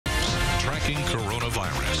tracking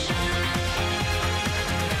coronavirus.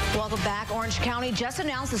 Welcome back. Orange County just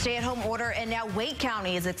announced the stay-at-home order, and now Wake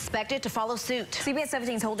County is expected to follow suit. CBS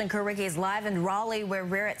 17's Holden Kurwicki is live in Raleigh, where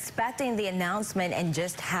we're expecting the announcement in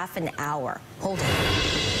just half an hour. Holden.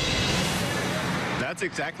 That's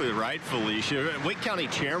exactly right, Felicia. Wake County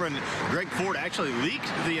Chairman Greg Ford actually leaked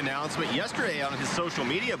the announcement yesterday on his social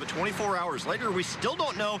media, but 24 hours later, we still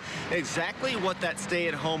don't know exactly what that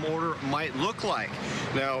stay-at-home order might look like.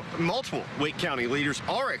 Now, multiple Wake County leaders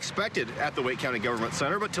are expected at the Wake County Government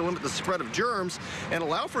Center, but to limit the spread of germs and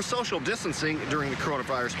allow for social distancing during the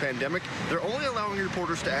coronavirus pandemic, they're only allowing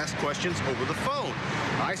reporters to ask questions over the phone.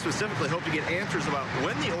 I specifically hope to get answers about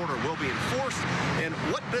when the order will be enforced and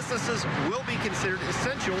what businesses will be considered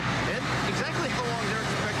essential and exactly how long they're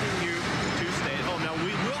expecting you to stay at home. Now,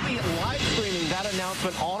 we will be live streaming that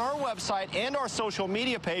announcement on our website and our social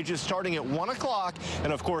media pages starting at 1 o'clock.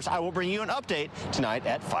 And, of course, I will bring you an update tonight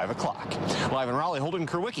at 5 o'clock. Live in Raleigh, Holden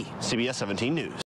Kurwicki, CBS 17 News.